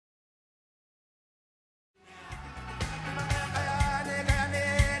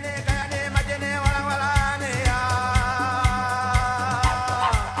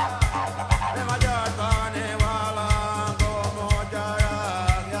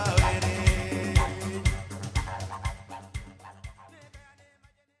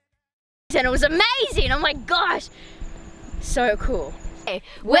And it was amazing. Oh my gosh, so cool. Hey,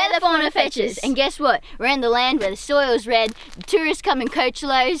 we're the fauna fetchers, and guess what? We're in the land where the soil is red, the tourists come in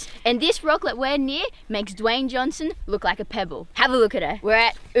coachloads, and this rock that we're near makes Dwayne Johnson look like a pebble. Have a look at her. We're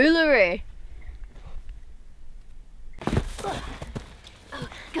at Uluru. Oh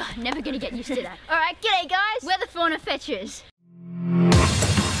God, never gonna get used to that. Alright, g'day guys, we're the fauna fetchers.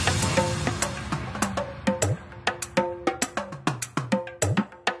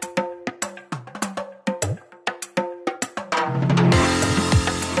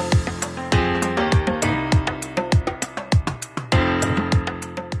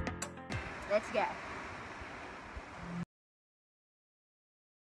 Let's go.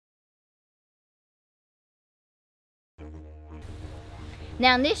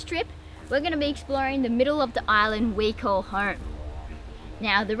 Now on this trip, we're going to be exploring the middle of the island we call home.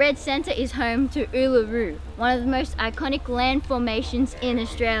 Now the red centre is home to Uluru, one of the most iconic land formations in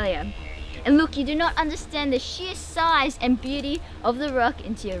Australia. And look, you do not understand the sheer size and beauty of the rock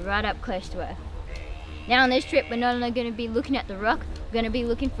until you're right up close to her. Now on this trip, we're not only going to be looking at the rock, we're going to be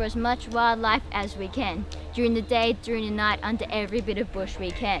looking for as much wildlife as we can. During the day, during the night, under every bit of bush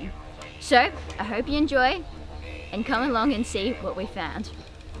we can. So, I hope you enjoy and come along and see what we found.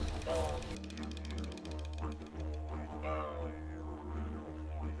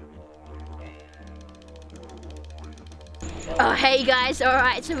 Oh hey guys,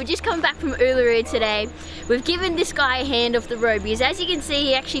 alright, so we're just coming back from Uluru today. We've given this guy a hand off the road because as you can see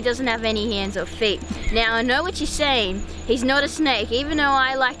he actually doesn't have any hands or feet. Now I know what you're saying, he's not a snake, even though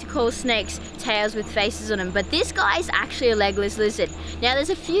I like to call snakes tails with faces on them, but this guy is actually a legless lizard. Now there's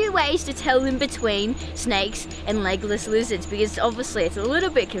a few ways to tell in between snakes and legless lizards because obviously it's a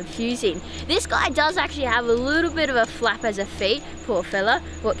little bit confusing. This guy does actually have a little bit of a flap as a feet, poor fella,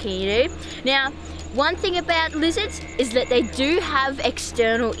 what can you do? Now one thing about lizards is that they do have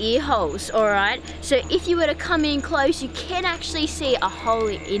external ear holes, alright? So if you were to come in close, you can actually see a hole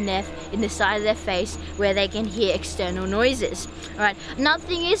in the side of their face where they can hear external noises. Alright, another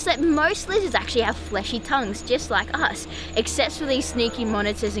thing is that most lizards actually have fleshy tongues, just like us, except for these sneaky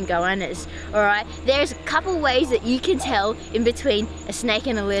monitors and goannas. Alright, there's a couple ways that you can tell in between a snake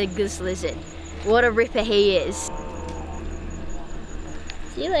and a legless lizard. What a ripper he is.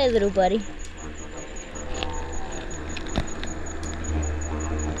 See you later, little buddy.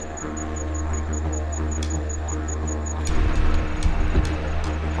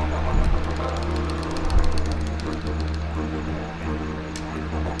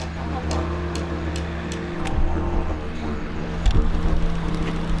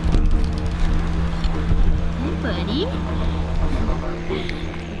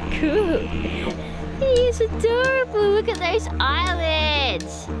 Cool. He is adorable. Look at those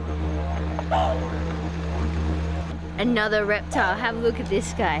eyelids. Another reptile. Have a look at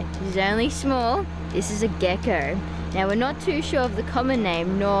this guy. He's only small. This is a gecko. Now we're not too sure of the common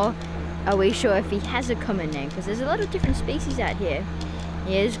name, nor are we sure if he has a common name, because there's a lot of different species out here.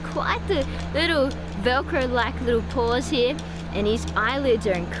 He has quite the little Velcro-like little paws here, and his eyelids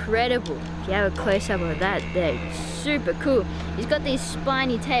are incredible. If you have a close-up of that, they're super cool. He's got this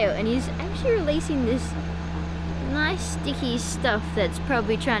spiny tail, and he's actually releasing this nice sticky stuff that's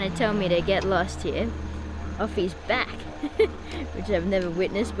probably trying to tell me to get lost here off his back, which I've never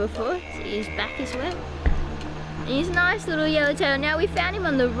witnessed before. See, his back is wet. And his nice little yellow tail. Now we found him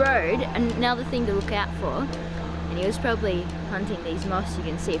on the road, another thing to look out for, and he was probably hunting these moths you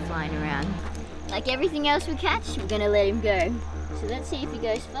can see flying around. Like everything else we catch, we're gonna let him go. So let's see if he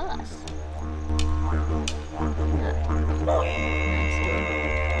goes fast.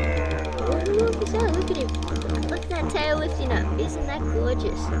 Oh, look at him. Look at that tail lifting up. Isn't that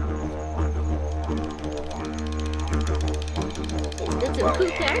gorgeous? That's a cool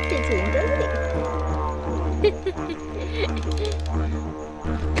character to him, doesn't it?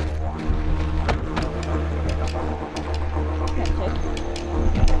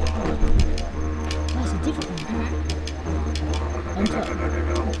 That's a different one. On top.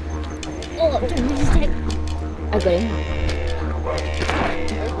 Oh, don't lose his tail. I got him.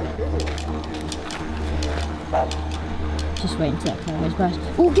 Just wait until that car goes past.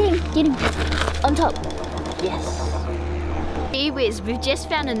 Oh, get him, on top. Yes. Gee whiz, we've just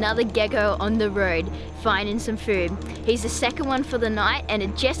found another gecko on the road, finding some food. He's the second one for the night, and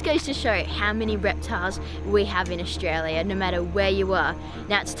it just goes to show how many reptiles we have in Australia, no matter where you are.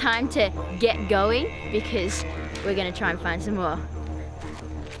 Now it's time to get going, because we're gonna try and find some more.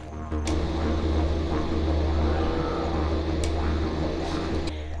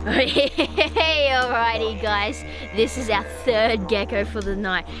 Hey, alrighty guys, this is our third gecko for the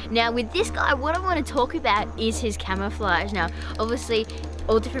night. Now with this guy, what I want to talk about is his camouflage. Now obviously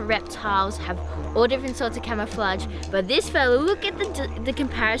all different reptiles, have all different sorts of camouflage. But this fella, look at the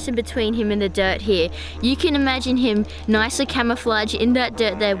comparison between him and the dirt here. You can imagine him nicely camouflaged in that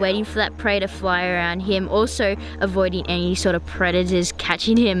dirt there, waiting for that prey to fly around him, also avoiding any sort of predators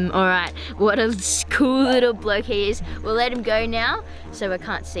catching him. All right, what a cool little bloke he is. We'll let him go now so I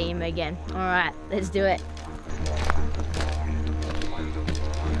can't see him again. All right, let's do it.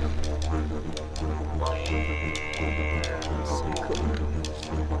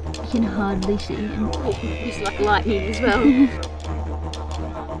 You can hardly see him. Oh, he's like lightning as well.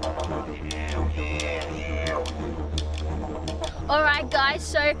 Alright guys,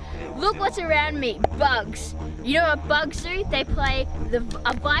 so look what's around me. Bugs. You know what bugs do? They play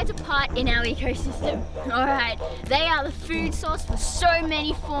a vital part in our ecosystem. Alright, they are the food source for so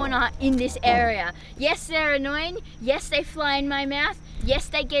many fauna in this area. Yes, they're annoying. Yes, they fly in my mouth. Yes,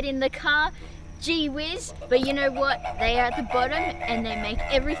 they get in the car. Gee whiz, but you know what? They are at the bottom and they make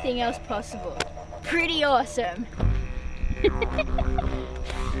everything else possible. Pretty awesome.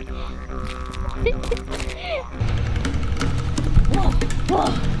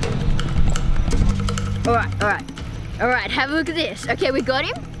 Alright, have a look at this. Okay, we got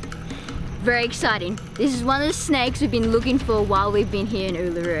him. Very exciting. This is one of the snakes we've been looking for while we've been here in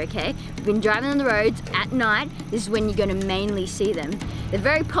Uluru, okay? We've been driving on the roads at night. This is when you're gonna mainly see them. They're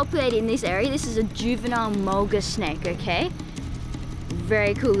very populated in this area. This is a juvenile mulga snake, okay?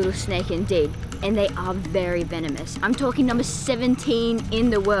 Very cool little snake indeed. And they are very venomous. I'm talking number 17 in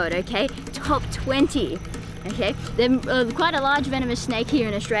the world, okay? Top 20, okay? They're quite a large venomous snake here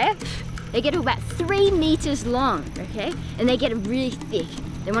in Australia. They get about 3 meters long, okay? And they get really thick.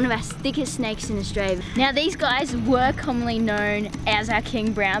 They're one of our thickest snakes in Australia. Now these guys were commonly known as our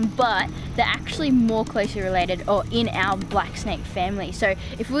king brown, but they're actually more closely related or in our black snake family. So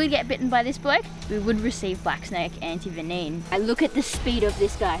if we get bitten by this bloke, we would receive black snake antivenin. I look at the speed of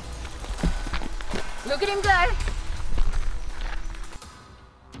this guy. Look at him go.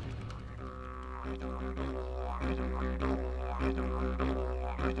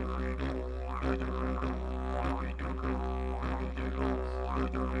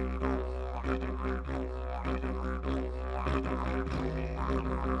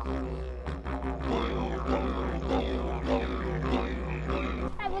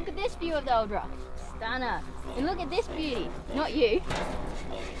 Hey, look at this view of the old rock. Stunner. And look at this beauty. Not you.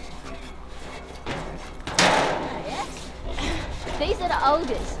 Oh, yes? These are the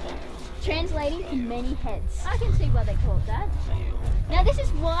ogres, translating to many heads. I can see why they call it that. Now this is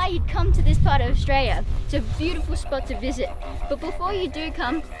why you'd come to this part of Australia. It's a beautiful spot to visit. But before you do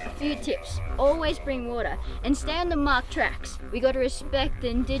come, a few tips. Always bring water and stay on the marked tracks. We got to respect the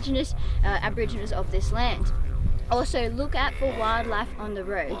indigenous Aboriginals of this land. Also look out for wildlife on the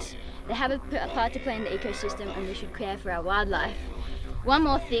roads. They have a part to play in the ecosystem and we should care for our wildlife. One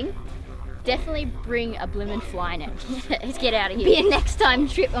more thing. Definitely bring a bloomin' fly net. Let's get out of here. Be a next time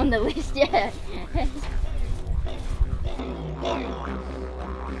trip on the list, yeah.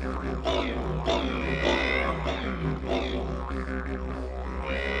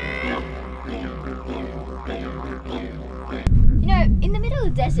 You know, in the middle of the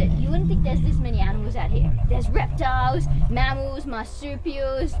desert, you wouldn't think there's this many animals out here. There's reptiles, mammals,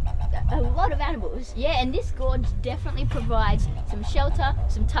 marsupials, a lot of animals. Yeah, and this gorge definitely provides some shelter,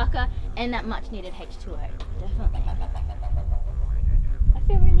 some tucker, and that much needed H2O. Definitely. I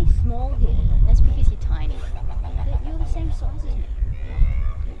feel really small here. That's because you're tiny. But you're the same size as me.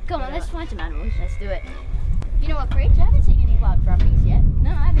 Come on, let's find some animals. Let's do it. You know what, Creech? I haven't seen any wild brumbies yet.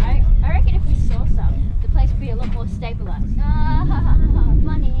 No, I haven't. I reckon if we saw some, the place would be a lot more stabilized. Ah,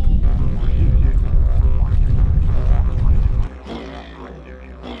 money.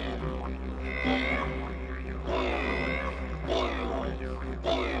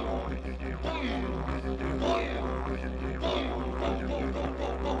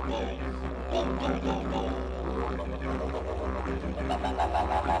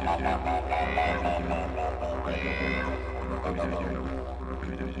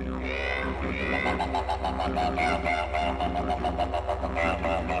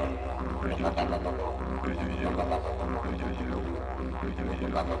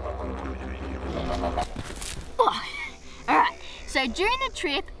 Oh, alright, so during the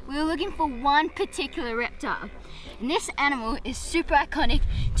trip we were looking for one particular reptile, and this animal is super iconic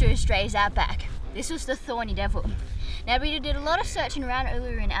to Australia's outback. This was the thorny devil. Now we did a lot of searching around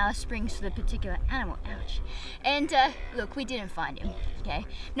Uluru and Alice Springs for the particular animal, ouch. And look, we didn't find him, okay?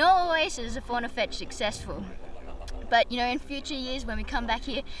 Not always is a fauna fetch successful. But you know, in future years when we come back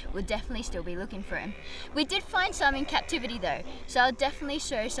here, we'll definitely still be looking for him. We did find some in captivity though, so I'll definitely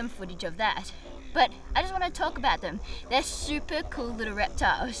show some footage of that. but I just want to talk about them. They're super cool little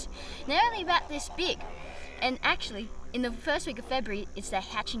reptiles. They're only about this big, and actually in the first week of February it's their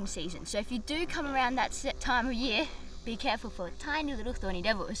hatching season, so if you do come around that time of year, be careful for tiny little thorny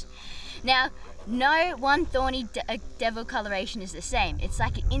devils. Now, no one thorny devil coloration is the same. It's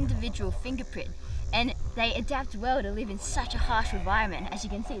like an individual fingerprint, and they adapt well to live in such a harsh environment. As you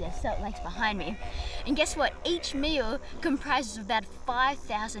can see, there's salt lakes behind me. And guess what? Each meal comprises of about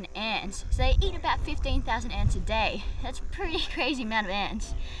 5,000 ants. So they eat about 15,000 ants a day. That's a pretty crazy amount of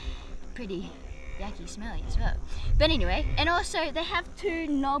ants. Pretty yucky, smelly as well. But anyway, and also they have 2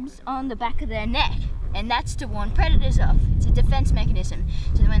 knobs on the back of their neck, and that's to warn predators off. It's a defense mechanism.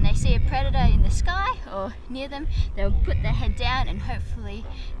 So when they see a predator in the sky or near them, they'll put their head down, and hopefully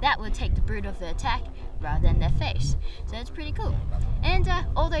that will take the brunt of the attack rather than their face. So that's pretty cool. And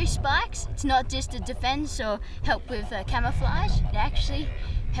all those spikes, it's not just a defense or help with camouflage, it actually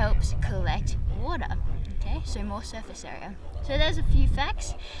helps collect water. Okay, so more surface area. So there's a few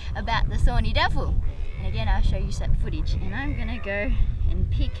facts about the thorny devil. And again, I'll show you some footage, and I'm gonna go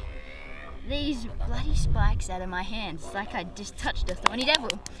and pick these bloody spikes out of my hands. It's like I just touched a thorny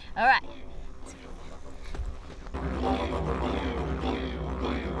devil. All right.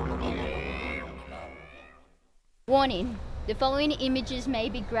 Warning, the following images may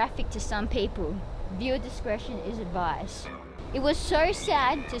be graphic to some people. Viewer discretion is advised. It was so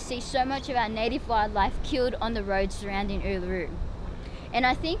sad to see so much of our native wildlife killed on the roads surrounding Uluru. And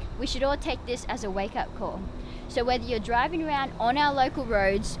I think we should all take this as a wake-up call. So whether you're driving around on our local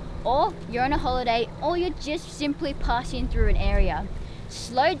roads, or you're on a holiday, or you're just simply passing through an area,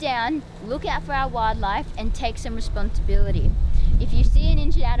 slow down, look out for our wildlife, and take some responsibility. If you see an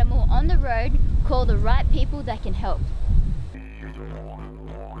injured animal on the road, call the right people that can help.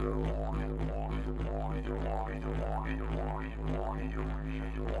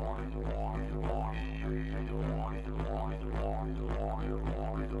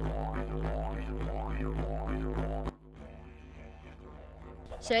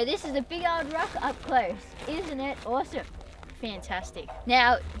 So this is a big old rock up close. Isn't it awesome? Fantastic.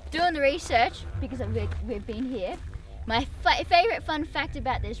 Now, doing the research, because we've been here, my favorite fun fact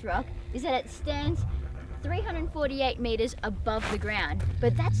about this rock is that it stands 348 meters above the ground.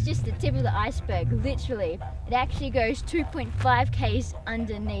 But that's just the tip of the iceberg, literally. It actually goes 2.5 k's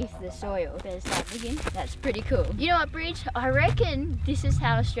underneath the soil. Better start digging. That's pretty cool. You know what, Bridge? I reckon this is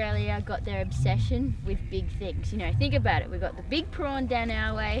how Australia got their obsession with big things. You know, think about it. We've got the big prawn down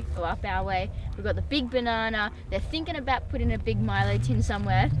our way, or up our way. We've got the big banana. They're thinking about putting a big Milo tin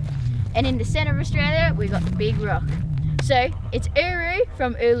somewhere. And in the center of Australia, we've got the big rock. So it's Uru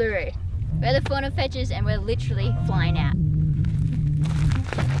from Uluru. We're the fauna fetchers, and we're literally flying out.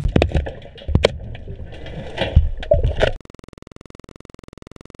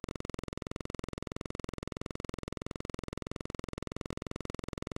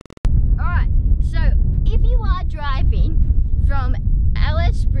 Alright, so if you are driving from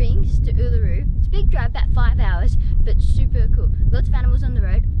Alice Springs to Uluru, it's a big drive, about 5 hours, but super cool. Lots of animals on the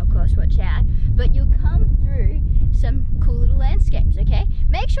road, of course, watch out. But you'll come through some cool little landscapes, okay?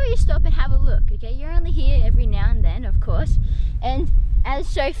 Make sure you stop and have a look, okay? You're only here every now and then, of course. And as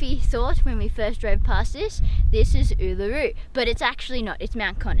Sophie thought when we first drove past this is Uluru. But it's actually not, it's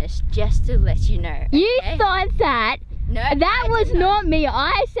Mount Connors, just to let you know. Okay? You thought that? No, that was not me.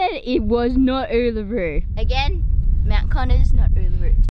 I said it was not Uluru. Again, Mount Connors, not Uluru.